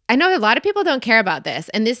 I know a lot of people don't care about this.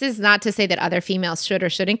 And this is not to say that other females should or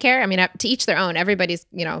shouldn't care. I mean, to each their own. Everybody's,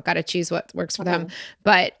 got to choose what works for them.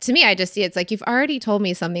 But to me, I just see it's like, you've already told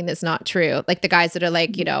me something that's not true. Like the guys that are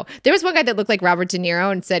like, there was one guy that looked like Robert De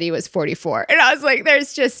Niro and said he was 44. And I was like,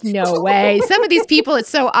 there's just no way. Some of these people, it's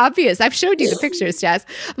so obvious. I've showed you the pictures, Jess.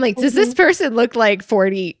 I'm like, does this person look like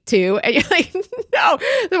 42? And you're like, no.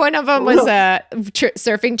 One of them was a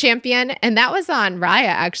surfing champion. And that was on Raya,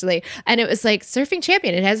 actually. And it was like surfing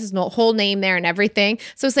champion. It has his whole name there and everything.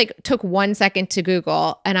 So it's like took 1 second to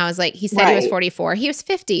Google. And I was like, he said he was Right. 44. He was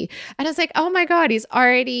 50. And I was like, oh my God, he's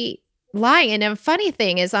already lying. And the funny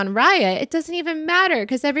thing is on Raya, it doesn't even matter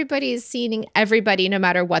because everybody is seeing everybody no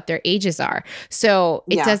matter what their ages are. So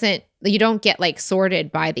it doesn't, you don't get like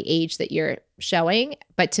sorted by the age that you're showing.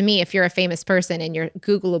 But to me, if you're a famous person and you're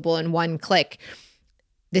Googleable in one click,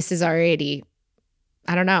 this is already,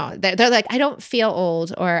 I don't know. They're like, I don't feel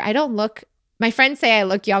old or I don't look. My friends say I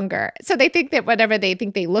look younger. So they think that whatever they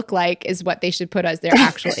think they look like is what they should put as their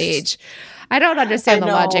actual age. I don't understand I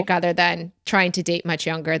the know. logic other than trying to date much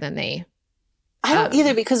younger than they. I don't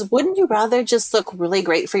either, because wouldn't you rather just look really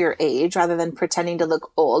great for your age rather than pretending to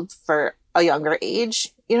look old for a younger age?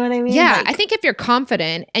 You know what I mean? Yeah, I Like, think if you're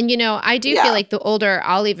confident, and I do feel yeah. like the older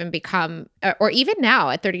I'll even become, or even now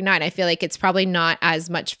at 39, I feel like it's probably not as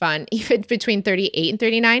much fun. Even between 38 and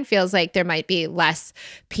 39, feels like there might be less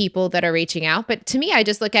people that are reaching out. But to me, I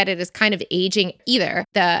just look at it as kind of aging. Either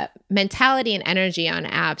the mentality and energy on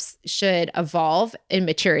apps should evolve in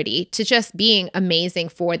maturity to just being amazing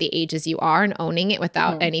for the ages you are and owning it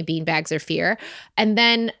without Mhm. any beanbags or fear. And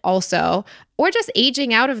then also, or just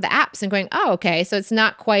aging out of the apps and going, oh, okay, so it's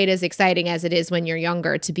not quite as exciting as it is when you're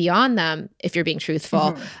younger to be on them, if you're being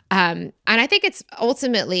truthful. Mhm. And I think it's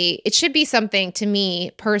ultimately, it should be something, to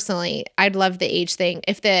me personally, I'd love the age thing,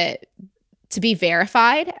 to be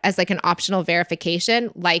verified as like an optional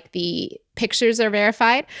verification, like the pictures are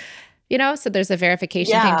verified. So there's a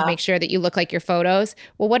verification thing to Yeah. make sure that you look like your photos.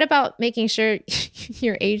 Well, what about making sure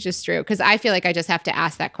your age is true? Because I feel like I just have to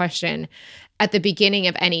ask that question at the beginning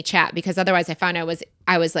of any chat, because otherwise I found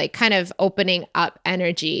I was like kind of opening up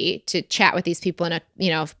energy to chat with these people in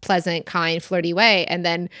a, pleasant, kind, flirty way. And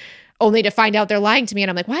then only to find out they're lying to me.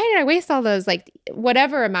 And I'm like, why did I waste all those, like,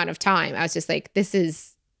 whatever amount of time? I was just like, this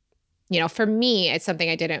is, for me, it's something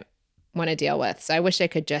I didn't want to deal with. So I wish I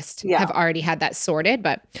could just Yeah. have already had that sorted,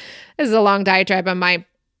 but this is a long diatribe on my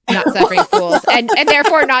not suffering fools and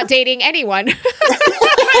therefore not dating anyone.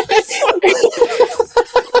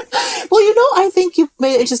 Well, I think you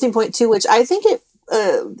made an interesting point too, which I think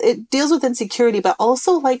it deals with insecurity, but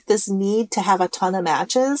also like this need to have a ton of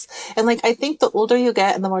matches. And like, I think the older you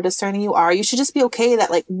get and the more discerning you are, you should just be okay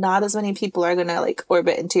that like not as many people are going to like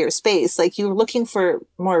orbit into your space. Like, you're looking for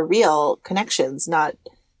more real connections, not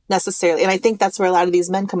necessarily. And I think that's where a lot of these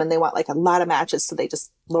men come in. They want like a lot of matches. So they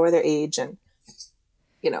just lower their age and,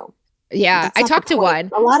 Yeah, that's I not the talked to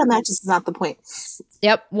point. one. A lot of matches is not the point.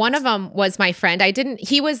 Yep. One of them was my friend.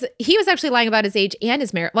 He was actually lying about his age and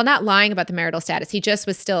his well, not lying about the marital status. He just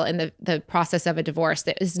was still in the process of a divorce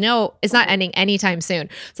that it's not ending anytime soon.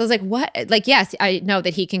 So I was like, what? Like, yes, I know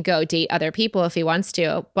that he can go date other people if he wants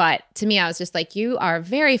to. But to me, I was just like, you are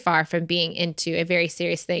very far from being into a very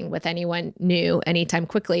serious thing with anyone new anytime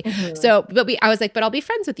quickly. Mm-hmm. So, I was like, but I'll be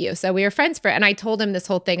friends with you. So we were friends and I told him this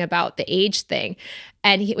whole thing about the age thing.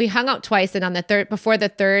 And we hung out twice. And on the third, before the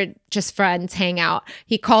third, just friends hang out,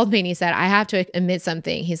 he called me and he said, I have to admit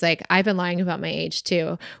something. He's like, I've been lying about my age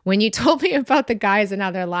too. When you told me about the guys and how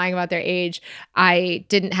they're lying about their age, I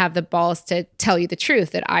didn't have the balls to tell you the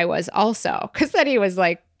truth that I was also. Because then he was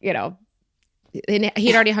like, he'd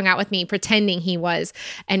already hung out with me pretending he was.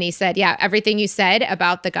 And he said, yeah, everything you said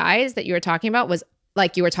about the guys that you were talking about was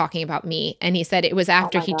like you were talking about me. And he said it was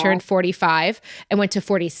after he turned 45 and went to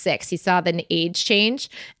 46. He saw the age change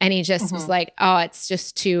and he just was like, oh, it's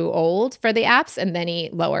just too old for the apps. And then he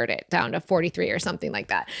lowered it down to 43 or something like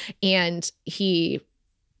that. And he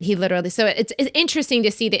literally, so it's interesting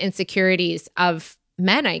to see the insecurities of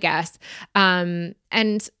men, I guess. And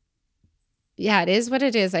yeah, it is what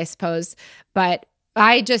it is, I suppose. But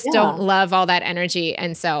I just don't love all that energy.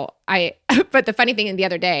 And so but the funny thing, the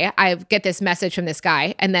other day, I get this message from this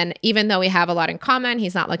guy. And then even though we have a lot in common,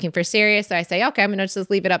 he's not looking for serious. So I say, okay, I'm going to just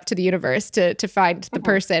leave it up to the universe to find the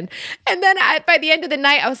person. And then by the end of the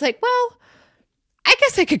night, I was like, well, I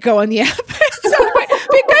guess I could go on the app because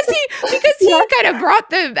he kind of brought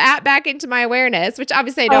the app back into my awareness, which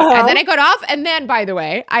obviously I don't. And then I got off. And then, by the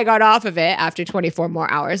way, I got off of it after 24 more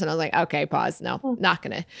hours. And I was like, okay, pause. No, not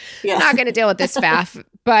gonna deal with this faff.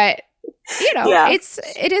 But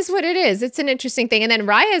it is what it is. It's an interesting thing. And then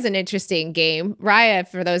Raya is an interesting game. Raya,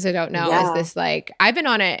 for those who don't know, is this like, I've been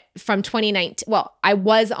on it from 2019. Well, I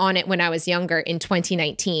was on it when I was younger in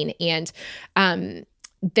 2019. And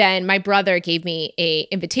then my brother gave me a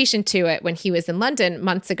invitation to it when he was in London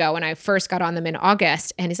months ago when I first got on them in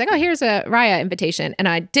August. And he's like, oh, here's a Raya invitation. And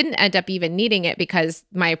I didn't end up even needing it because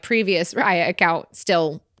my previous Raya account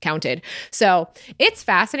still counted. So it's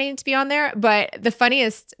fascinating to be on there. But the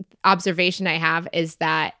funniest observation I have is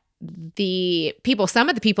that some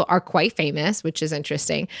of the people are quite famous, which is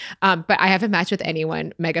interesting. But I haven't matched with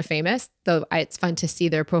anyone mega famous, though it's fun to see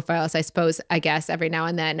their profiles, I guess, every now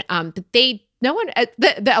and then.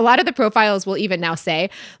 But a lot of the profiles will even now say,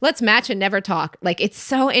 let's match and never talk. Like, it's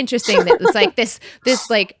so interesting that it's like this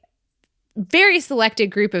like very selected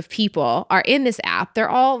group of people are in this app. They're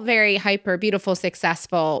all very hyper, beautiful,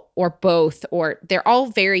 successful, or both, or they're all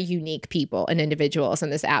very unique people and individuals in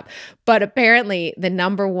this app. But apparently the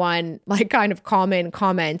number one, like, kind of common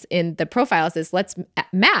comment in the profiles is let's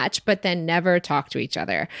match, but then never talk to each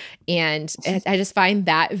other. And I just find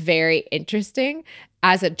that very interesting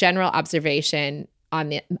as a general observation.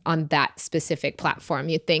 on that specific platform.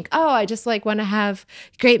 You'd think, oh, I just like want to have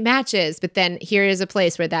great matches, but then here is a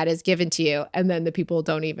place where that is given to you, and then the people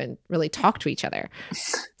don't even really talk to each other.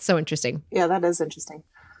 So interesting. Yeah, that is interesting.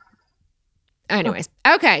 Anyways,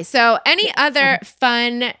 okay. So any other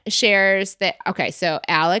fun shares so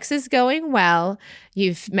Alex is going well.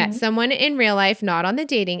 You've met someone in real life, not on the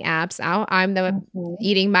dating apps. I'm the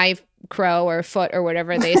eating my crow or foot or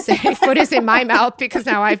whatever they say. Foot is in my mouth because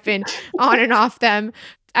now I've been on and off them.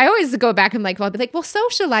 I always go back and I'll be like, well,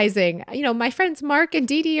 socializing, my friends Mark and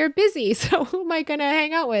Dee Dee are busy. So who am I going to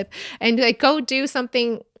hang out with? And go do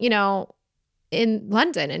something, in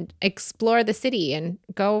London and explore the city and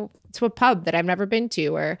go to a pub that I've never been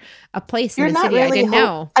to or a place in the city I didn't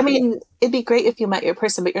know. I mean, it'd be great if you met your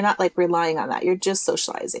person, but you're not relying on that. You're just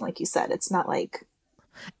socializing. Like you said, it's not like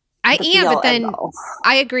but then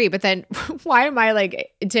I agree. But then why am I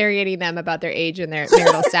interrogating them about their age and their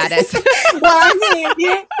marital status? Well, I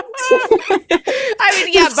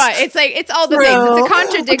mean, but it's all the things. It's a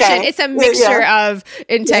contradiction. Okay. It's a mixture of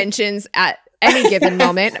intentions at any given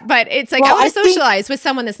moment. But it's I want to socialize with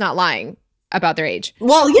someone that's not lying about their age.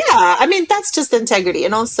 Well, yeah. I mean, that's just integrity.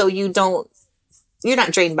 And also you're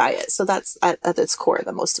not drained by it. So that's at its core,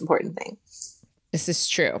 the most important thing. This is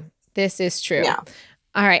true. Yeah.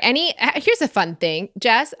 All right. Here's a fun thing,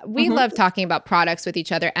 Jess. We love talking about products with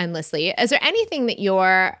each other endlessly. Is there anything that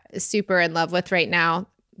you're super in love with right now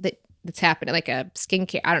that's happening, like a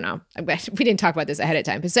skincare? I don't know. We didn't talk about this ahead of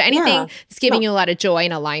time. But is there anything that's giving you a lot of joy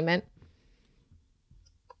and alignment?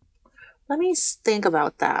 Let me think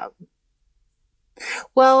about that.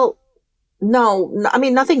 Well, no, I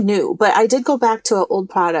mean, nothing new, but I did go back to an old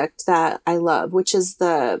product that I love, which is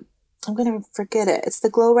I'm going to forget it. It's the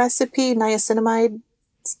Glow Recipe niacinamide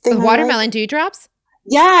thing. The watermelon dewdrops?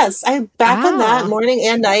 Yes. I'm back on that morning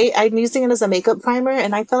and night. I'm using it as a makeup primer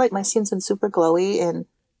and I feel like my skin's been super glowy and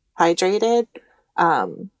hydrated. I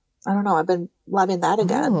don't know. I've been loving that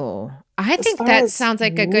again. Oh, I think that sounds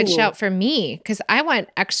like a good shout for me because I want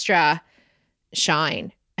extra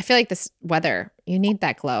shine. I feel like this weather, you need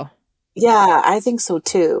that glow. Yeah, I think so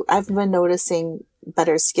too. I've been noticing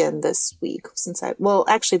better skin this week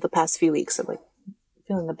actually the past few weeks I'm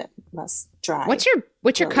feeling a bit less dry. What's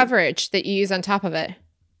your coverage that you use on top of it?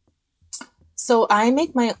 So I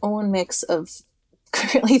make my own mix of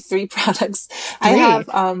currently 3 products. I have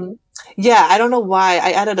I don't know why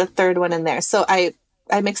I added a third one in there. So I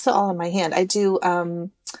mixed it all in my hand. I do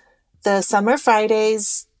the Summer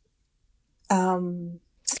Fridays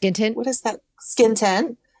skin tint. What is that? Skin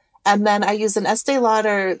tint. And then I use an Estee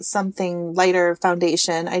Lauder something lighter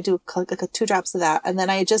foundation. I do 2 drops of that. And then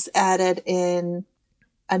I just added in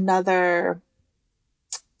another,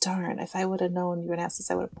 darn, if I would have known you were going to ask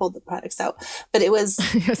this, I would have pulled the products out. But it was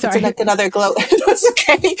it's another glow. It's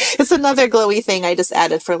okay. It's another glowy thing I just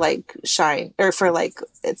added for shine or for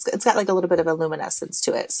it's got a little bit of a luminescence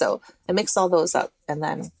to it. So I mix all those up and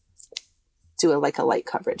then do a light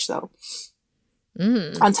coverage though.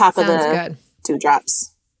 On top of the 2 drops.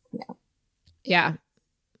 Yeah.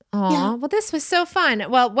 Oh, well, this was so fun.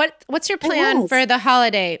 Well, what's your plan for the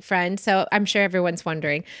holiday, friend? So I'm sure everyone's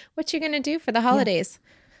wondering what you're going to do for the holidays.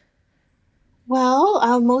 Well,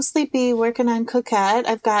 I'll mostly be working on Cookette.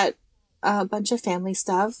 I've got a bunch of family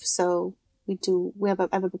stuff. So I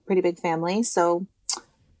have a pretty big family. So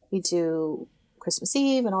we do Christmas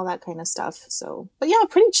Eve and all that kind of stuff. So, but yeah,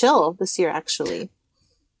 pretty chill this year, actually.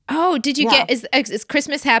 Oh, did you is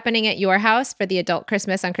Christmas happening at your house for the adult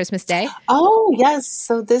Christmas on Christmas Day? Oh, yes.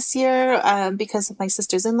 So this year, because of my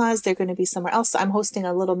sister's in-laws, they're going to be somewhere else. So I'm hosting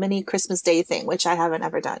a little mini Christmas Day thing, which I haven't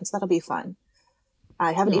ever done. So that'll be fun.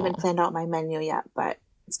 I haven't even planned out my menu yet, but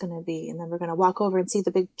it's going to be, and then we're going to walk over and see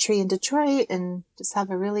the big tree in Detroit and just have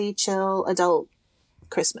a really chill adult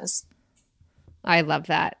Christmas. I love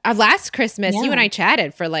that. Last Christmas, you and I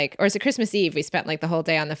chatted for or is it Christmas Eve? We spent the whole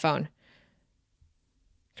day on the phone.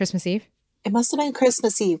 Christmas Eve? It must have been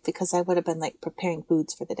Christmas Eve because I would have been preparing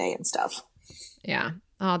foods for the day and stuff. Yeah.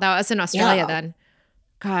 Oh, that was in Australia then.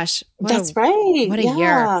 Gosh. That's right. What a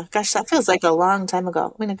year. Gosh, that feels like a long time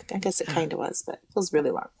ago. I mean, I guess it kind of was, but it feels really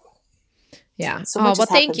long. Yeah. So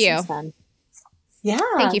thank you. Yeah.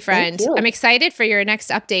 Thank you, friend. Thank you. I'm excited for your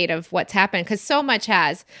next update of what's happened because so much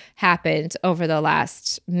has happened over the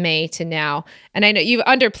last May to now. And I know you've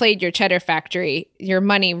underplayed your cheddar factory. Your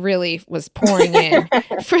money really was pouring in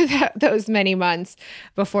for those many months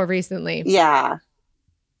before recently. Yeah,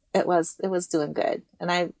 it was doing good.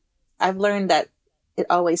 And I've learned that it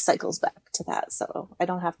always cycles back to that. So I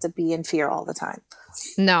don't have to be in fear all the time.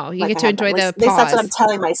 No, you get to enjoy the pause. At least that's what I'm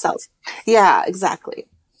telling myself. Yeah, exactly.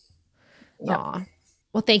 Aw.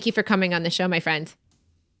 Well, thank you for coming on the show, my friend.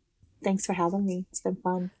 Thanks for having me. It's been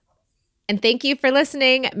fun. And thank you for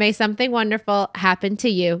listening. May something wonderful happen to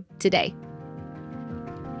you today.